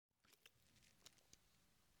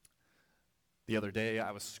The other day,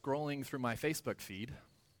 I was scrolling through my Facebook feed,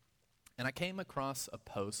 and I came across a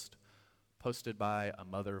post posted by a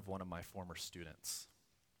mother of one of my former students.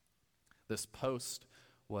 This post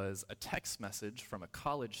was a text message from a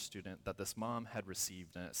college student that this mom had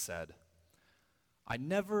received, and it said, "I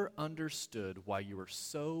never understood why you were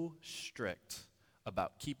so strict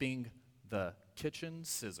about keeping the kitchen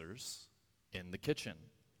scissors in the kitchen.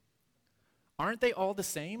 Aren't they all the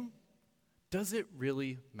same? Does it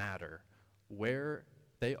really matter where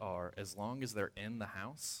they are as long as they're in the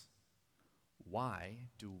house? Why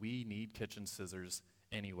do we need kitchen scissors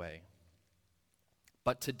anyway?"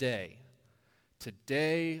 But today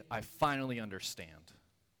I finally understand.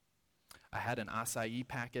 I had an acai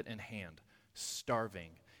packet in hand,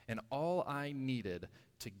 starving, and all I needed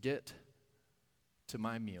to get to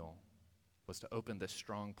my meal was to open this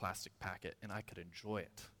strong plastic packet, and I could enjoy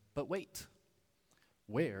it. But wait,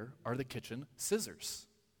 where are the kitchen scissors?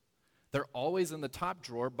 They're always in the top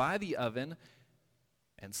drawer by the oven,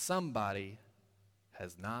 and somebody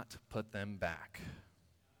has not put them back.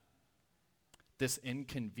 This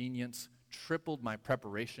inconvenience tripled my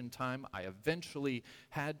preparation time. I eventually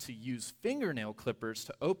had to use fingernail clippers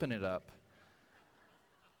to open it up.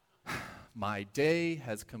 My day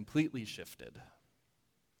has completely shifted.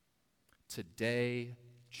 Today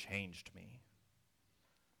changed me.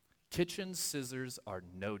 Kitchen scissors are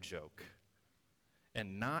no joke,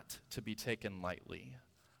 and not to be taken lightly.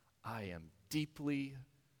 I am deeply,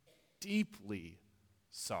 deeply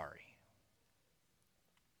sorry.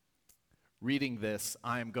 Reading this,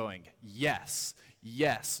 I am going, yes,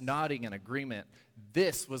 nodding in agreement.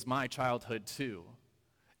 This was my childhood too.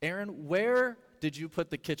 Aaron, where did you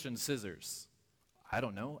put the kitchen scissors? I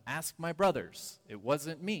don't know. Ask my brothers. It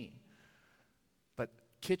wasn't me. But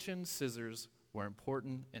kitchen scissors were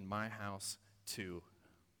important in my house too.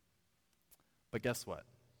 But guess what?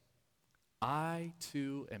 I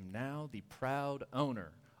too am now the proud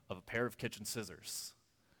owner of a pair of kitchen scissors.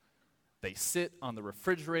 They sit on the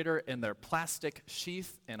refrigerator in their plastic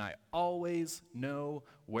sheath, and I always know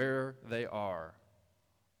where they are.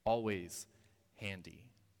 Always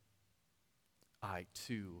handy. I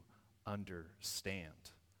too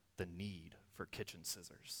understand the need for kitchen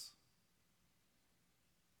scissors.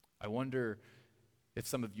 I wonder if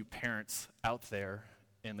some of you parents out there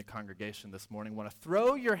in the congregation this morning want to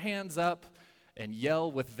throw your hands up and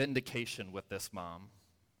yell with vindication with this mom.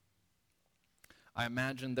 I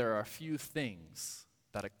imagine there are a few things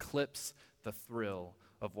that eclipse the thrill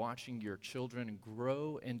of watching your children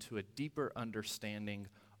grow into a deeper understanding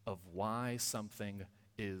of why something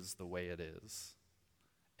is the way it is.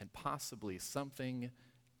 And possibly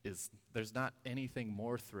there's not anything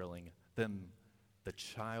more thrilling than the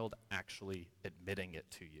child actually admitting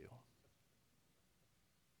it to you.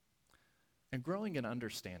 And growing in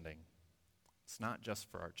understanding, it's not just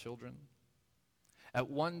for our children. At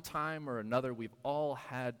one time or another, we've all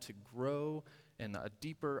had to grow in a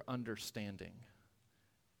deeper understanding,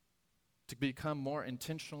 to become more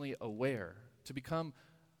intentionally aware, to become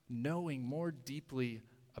knowing more deeply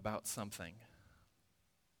about something.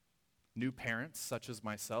 New parents, such as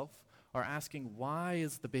myself, are asking, why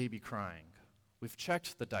is the baby crying? We've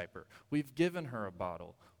checked the diaper. We've given her a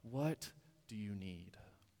bottle. What do you need?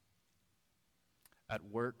 At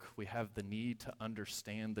work, we have the need to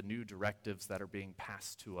understand the new directives that are being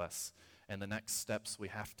passed to us and the next steps we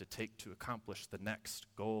have to take to accomplish the next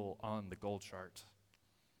goal on the goal chart.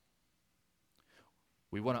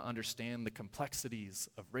 We want to understand the complexities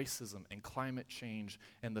of racism and climate change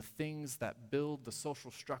and the things that build the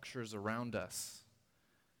social structures around us.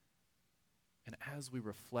 And as we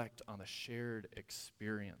reflect on the shared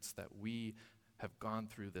experience that we have gone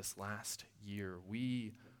through this last year,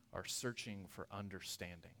 we are searching for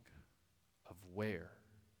understanding of where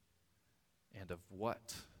and of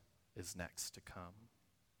what is next to come.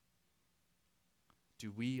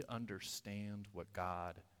 Do we understand what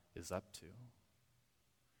God is up to?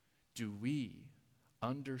 Do we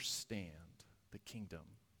understand the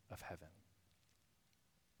kingdom of heaven?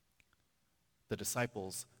 The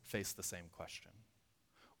disciples faced the same question.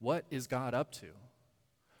 What is God up to?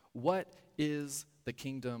 What is the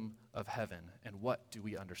kingdom of heaven, and what do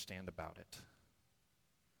we understand about it?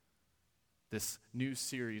 This new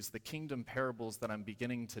series, The Kingdom Parables, that I'm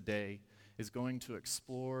beginning today, is going to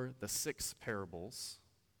explore the 6 parables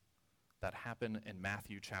that happen in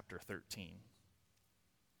Matthew chapter 13.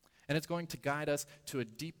 And it's going to guide us to a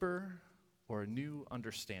deeper or a new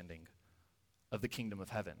understanding of the kingdom of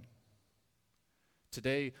heaven.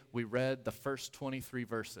 Today, we read the first 23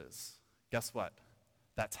 verses. Guess what?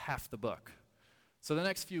 That's half the book. So the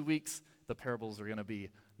next few weeks, the parables are going to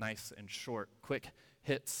be nice and short, quick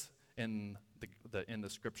hits, in the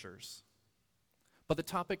scriptures. But the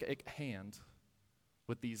topic at hand,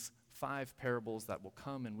 with these 5 parables that will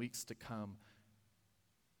come in weeks to come,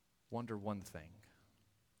 wonder one thing.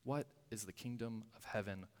 What is the kingdom of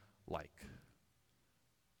heaven like?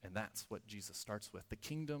 And that's what Jesus starts with. The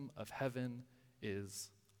kingdom of heaven is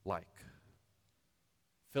like.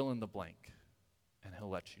 Fill in the blank, and he'll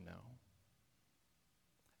let you know.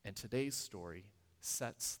 And today's story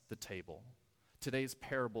sets the table. Today's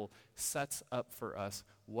parable sets up for us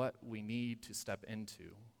what we need to step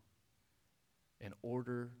into in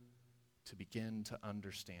order to begin to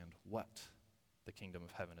understand what the kingdom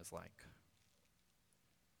of heaven is like.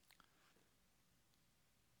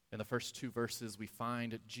 In the first 2 verses, we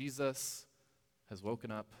find Jesus has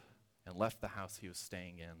woken up and left the house he was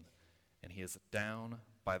staying in, and he is down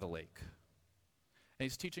by the lake. And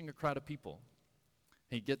he's teaching a crowd of people.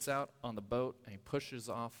 He gets out on the boat and he pushes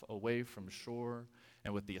off away from shore,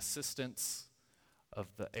 and with the assistance of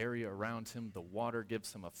the area around him, the water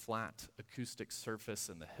gives him a flat acoustic surface,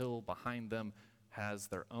 and the hill behind them has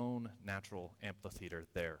their own natural amphitheater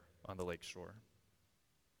there on the lake shore.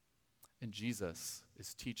 And Jesus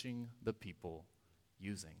is teaching the people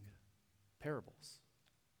using parables.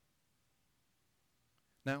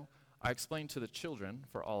 Now, I explained to the children,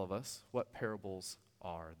 for all of us, what parables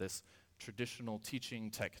are. This traditional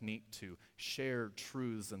teaching technique to share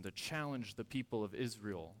truths and to challenge the people of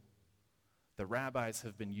Israel. The rabbis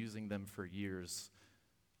have been using them for years,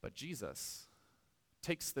 but Jesus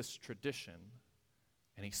takes this tradition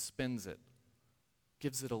and he spins it,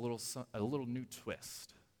 gives it a little new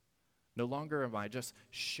twist. No longer am I just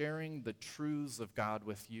sharing the truths of God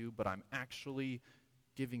with you, but I'm actually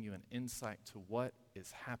giving you an insight to what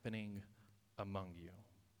is happening among you.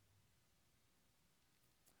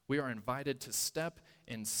 We are invited to step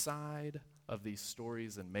inside of these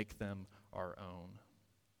stories and make them our own.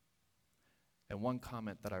 And one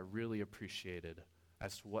comment that I really appreciated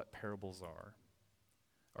as to what parables are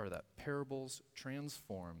that parables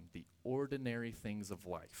transform the ordinary things of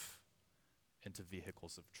life into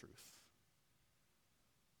vehicles of truth.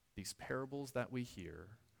 These parables that we hear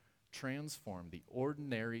transform the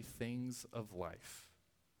ordinary things of life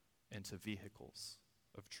into vehicles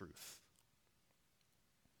of truth.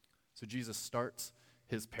 So Jesus starts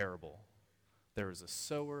his parable. There is a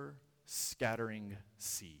sower scattering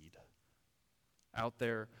seed out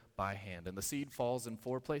there by hand, and the seed falls in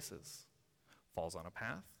 4 places. Falls on a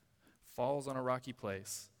path, falls on a rocky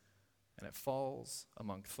place, and it falls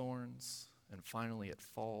among thorns, and finally it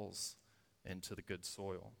falls into the good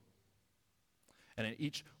soil. And in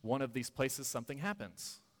each one of these places, something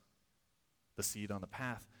happens. The seed on the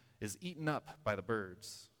path is eaten up by the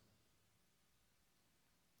birds.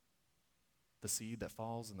 The seed that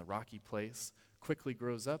falls in the rocky place quickly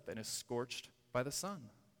grows up and is scorched by the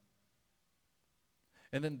sun.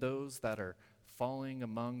 And then those that are falling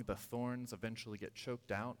among the thorns eventually get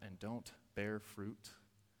choked out and don't bear fruit.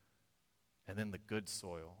 And then the good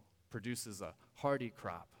soil produces a hardy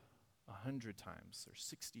crop 100 times or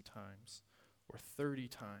 60 times or 30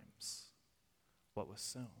 times what was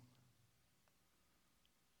sown.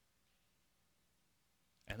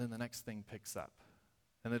 And then the next thing picks up.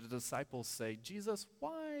 And the disciples say, Jesus,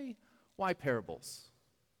 why parables?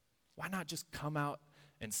 Why not just come out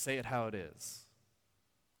and say it how it is?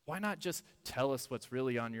 Why not just tell us what's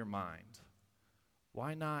really on your mind?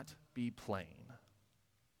 Why not be plain?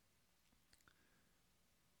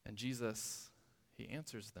 And Jesus, he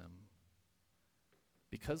answers them,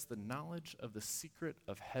 because the knowledge of the secret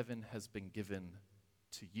of heaven has been given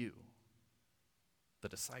to you, the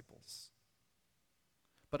disciples.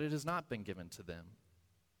 But it has not been given to them.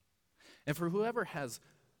 And for whoever has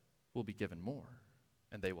will be given more,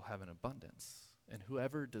 and they will have an abundance. And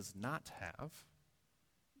whoever does not have,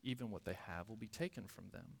 even what they have will be taken from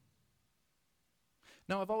them.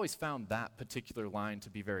 Now, I've always found that particular line to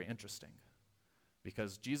be very interesting,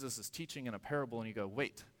 because Jesus is teaching in a parable, and you go,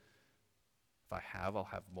 wait, if I have, I'll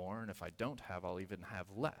have more, and if I don't have, I'll even have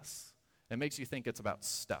less. It makes you think it's about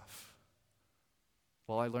stuff.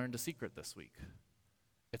 Well, I learned a secret this week.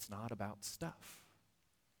 It's not about stuff.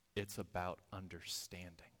 It's about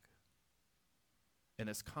understanding. In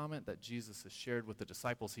this comment that Jesus has shared with the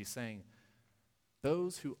disciples, he's saying,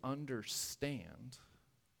 those who understand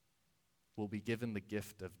will be given the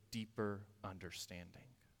gift of deeper understanding.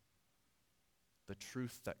 The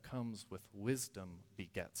truth that comes with wisdom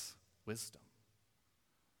begets wisdom.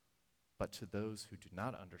 But to those who do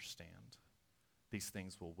not understand, these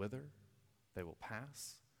things will wither, they will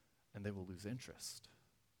pass, and they will lose interest.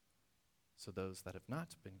 So those that have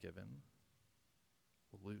not been given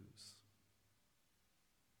will lose.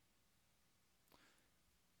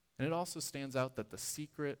 And it also stands out that the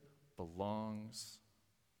secret belongs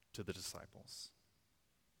to the disciples.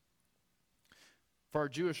 For our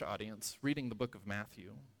Jewish audience, reading the book of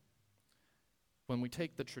Matthew, when we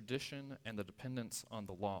take the tradition and the dependence on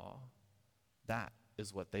the law, that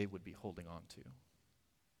is what they would be holding on to.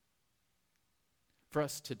 For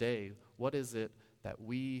us today, what is it that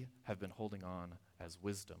we have been holding on as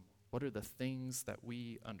wisdom? What are the things that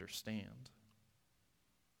we understand?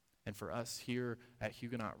 And for us here at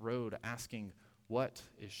Huguenot Road, asking what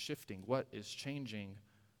is shifting, what is changing,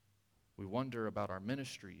 we wonder about our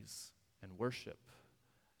ministries and worship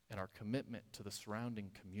and our commitment to the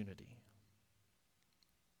surrounding community.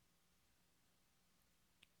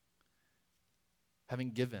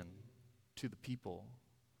 Having given to the people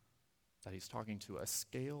that he's talking to a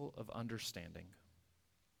scale of understanding,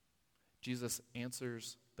 Jesus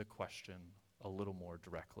answers the question a little more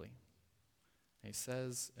directly. He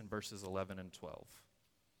says in verses 11 and 12,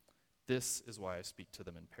 "This is why I speak to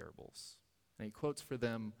them in parables." And he quotes for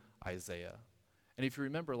them Isaiah. And if you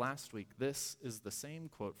remember last week, this is the same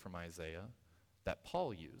quote from Isaiah that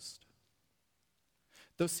Paul used.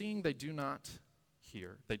 "Though seeing they do not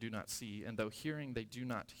hear, they do not see, and though hearing they do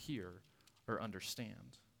not hear or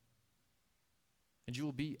understand. And you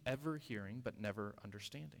will be ever hearing but never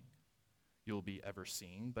understanding. You will be ever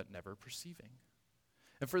seeing but never perceiving.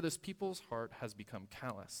 And for this people's heart has become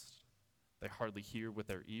calloused. They hardly hear with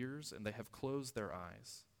their ears, and they have closed their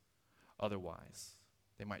eyes. Otherwise,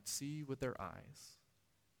 they might see with their eyes,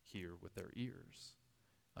 hear with their ears,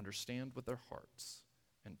 understand with their hearts,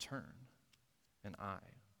 and turn, and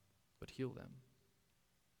I would heal them."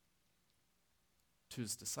 To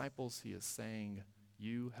his disciples, he is saying,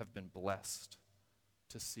 you have been blessed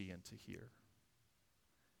to see and to hear.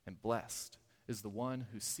 And blessed is the one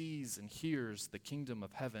who sees and hears the kingdom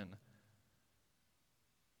of heaven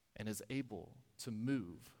and is able to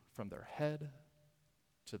move from their head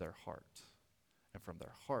to their heart, and from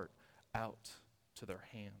their heart out to their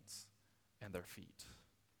hands and their feet,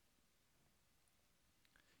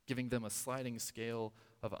 giving them a sliding scale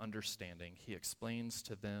of understanding. He explains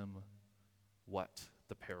to them what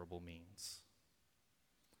the parable means.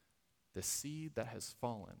 The seed that has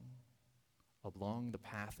fallen along the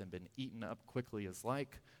path and been eaten up quickly is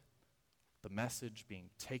like the message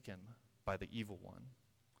being taken by the evil one,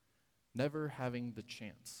 never having the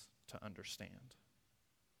chance to understand.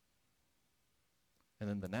 And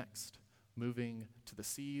then the next, moving to the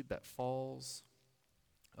seed that falls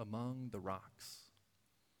among the rocks,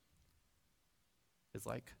 is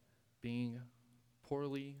like being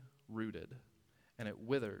poorly rooted, and it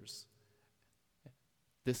withers.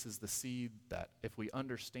 This is the seed that if we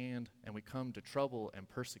understand and we come to trouble and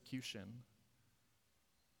persecution,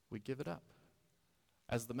 we give it up.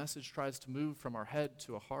 As the message tries to move from our head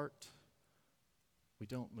to a heart, we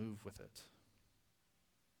don't move with it.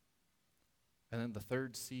 And then the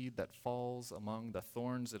third seed that falls among the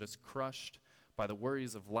thorns, it is crushed by the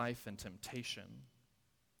worries of life and temptation,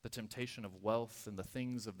 the temptation of wealth and the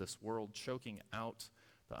things of this world choking out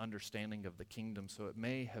the understanding of the kingdom, so it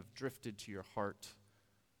may have drifted to your heart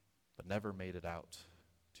but never made it out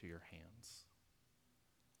to your hands.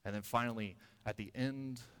 And then finally, at the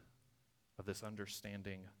end of this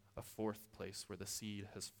understanding, a fourth place where the seed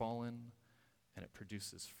has fallen and it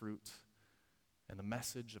produces fruit, and the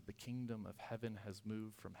message of the kingdom of heaven has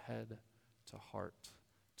moved from head to heart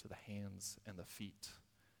to the hands and the feet,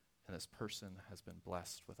 and this person has been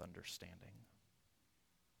blessed with understanding.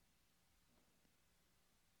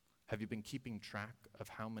 Have you been keeping track of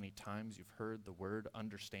how many times you've heard the word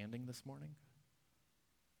understanding this morning?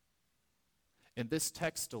 In this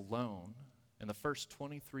text alone, in the first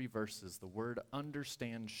 23 verses, the word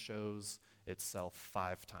understand shows itself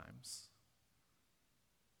 5 times.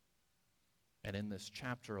 And in this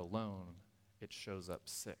chapter alone, it shows up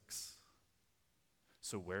 6.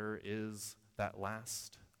 So where is that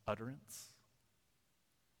last utterance?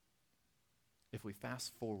 If we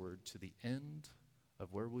fast forward to the end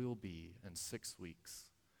of where we will be in 6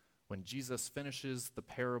 weeks, when Jesus finishes the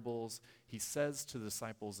parables, he says to the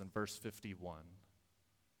disciples in verse 51,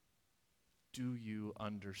 "Do you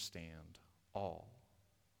understand all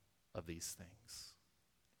of these things?"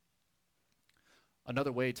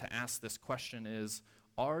 Another way to ask this question is,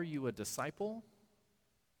 are you a disciple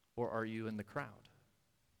or are you in the crowd?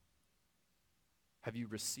 Have you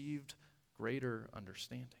received greater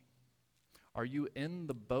understanding? Are you in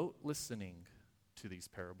the boat listening to these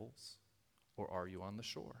parables, or are you on the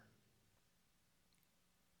shore?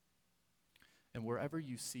 And wherever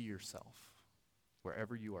you see yourself,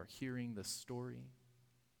 wherever you are hearing this story,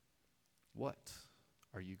 what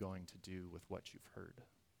are you going to do with what you've heard?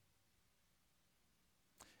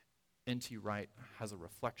 N.T. Wright has a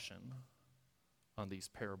reflection on these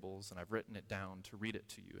parables, and I've written it down to read it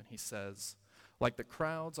to you. And he says, like the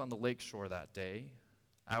crowds on the lakeshore that day,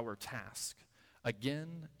 our task,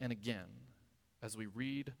 again and again, as we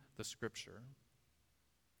read the scripture,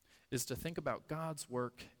 is to think about God's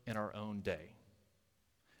work in our own day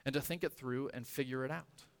and to think it through and figure it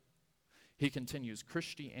out. He continues,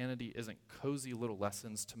 Christianity isn't cozy little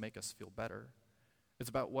lessons to make us feel better. It's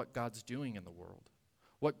about what God's doing in the world,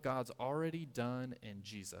 what God's already done in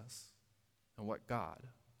Jesus, and what God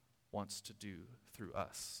wants to do through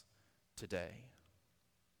us today.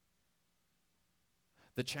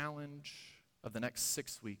 The challenge of the next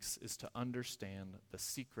 6 weeks is to understand the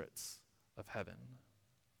secrets of heaven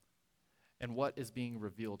and what is being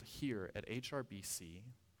revealed here at HRBC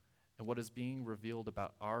and what is being revealed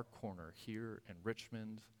about our corner here in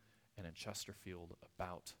Richmond and in Chesterfield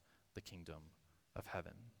about the kingdom of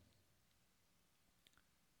heaven.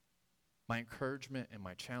 My encouragement and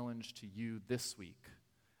my challenge to you this week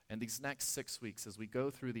and these next 6 weeks as we go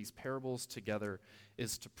through these parables together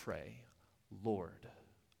is to pray, Lord,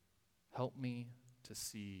 help me to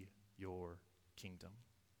see your kingdom.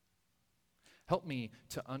 Help me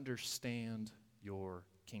to understand your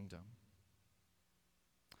kingdom.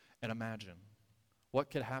 And imagine what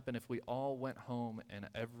could happen if we all went home and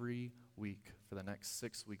every week for the next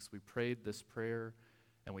 6 weeks we prayed this prayer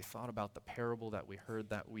and we thought about the parable that we heard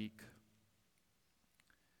that week.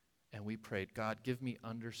 And we prayed, God, give me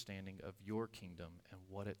understanding of your kingdom and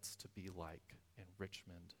what it's to be like in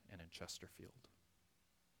Richmond and in Chesterfield.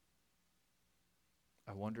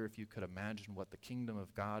 I wonder if you could imagine what the kingdom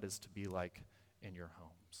of God is to be like in your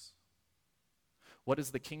homes. What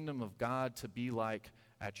is the kingdom of God to be like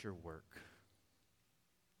at your work?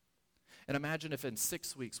 And imagine if in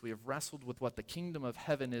 6 weeks we have wrestled with what the kingdom of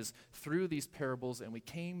heaven is through these parables and we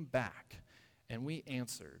came back and we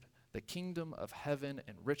answered, the kingdom of heaven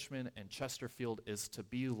in Richmond and Chesterfield is to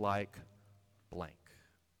be like blank.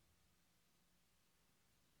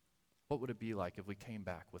 What would it be like if we came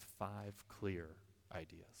back with 5 clear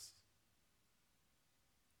ideas?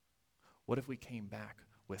 What if we came back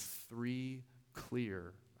with 3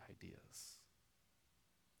 clear ideas?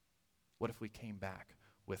 What if we came back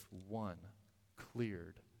with 1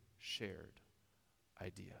 cleared, shared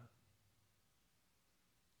idea?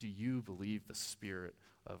 Do you believe the Spirit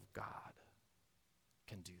of God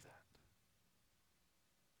can do that?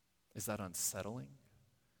 Is that unsettling?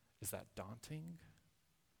 Is that daunting?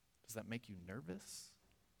 Does that make you nervous?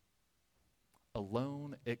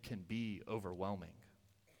 Alone, it can be overwhelming.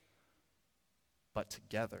 But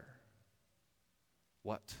together,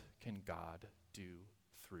 what can God do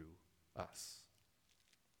through us?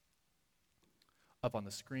 Up on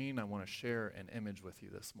the screen, I want to share an image with you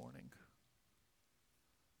this morning.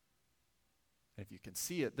 And if you can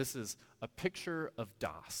see it, this is a picture of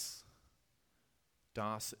Das.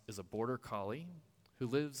 Das is a border collie who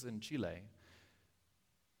lives in Chile,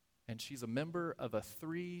 and she's a member of a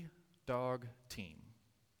 3-dog team.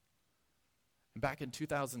 And back in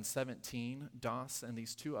 2017, Das and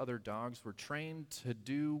these 2 other dogs were trained to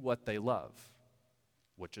do what they love,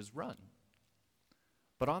 which is run.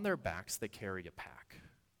 But on their backs, they carry a pack.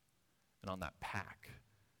 And on that pack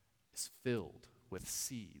is filled with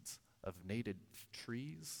seeds of native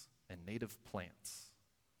trees and native plants.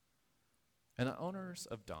 And the owners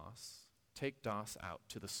of Das take Das out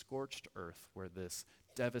to the scorched earth where this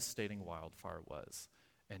devastating wildfire was,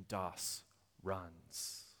 and Das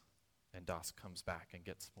runs. And Das comes back and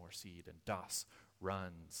gets more seed, and Das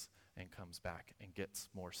runs and comes back and gets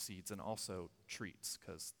more seeds, and also treats,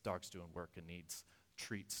 because dog's doing work and needs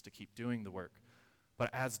treats to keep doing the work. But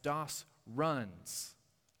as Das runs,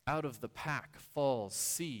 out of the pack falls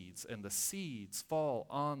seeds, and the seeds fall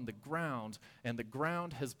on the ground, and the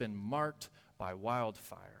ground has been marked by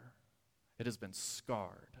wildfire. It has been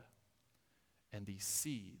scarred, and these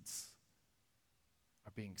seeds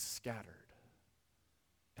are being scattered.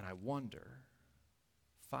 And I wonder,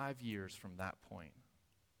 5 years from that point,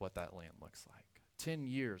 what that land looks like. 10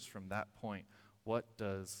 years from that point, what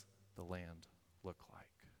does the land look like?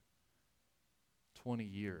 20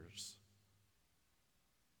 years,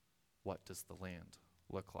 what does the land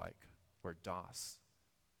look like where Das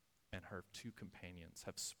and her 2 companions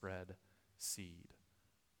have spread seed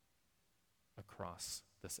across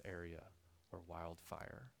this area where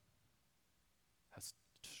wildfire has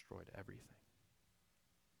destroyed everything?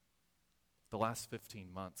 The last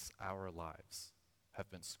 15 months, our lives have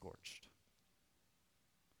been scorched.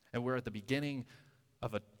 And we're at the beginning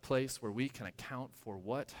of a place where we can account for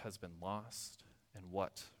what has been lost and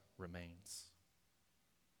what remains.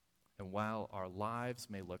 And while our lives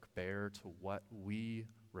may look bare to what we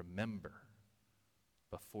remember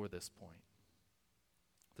before this point,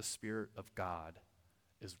 the Spirit of God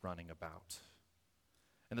is running about.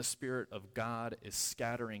 And the Spirit of God is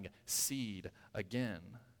scattering seed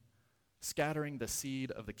again, scattering the seed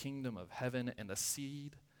of the kingdom of heaven, and the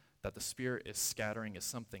seed that the Spirit is scattering is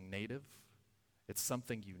something native, it's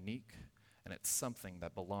something unique, and it's something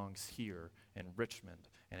that belongs here in Richmond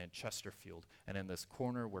and in Chesterfield and in this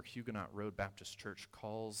corner where Huguenot Road Baptist Church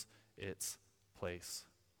calls its place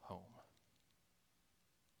home.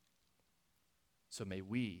 So may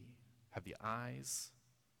we have the eyes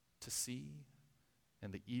to see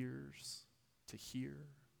and the ears to hear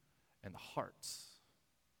and the hearts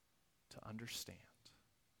to understand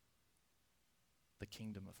the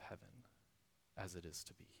kingdom of heaven as it is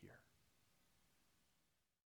to be here.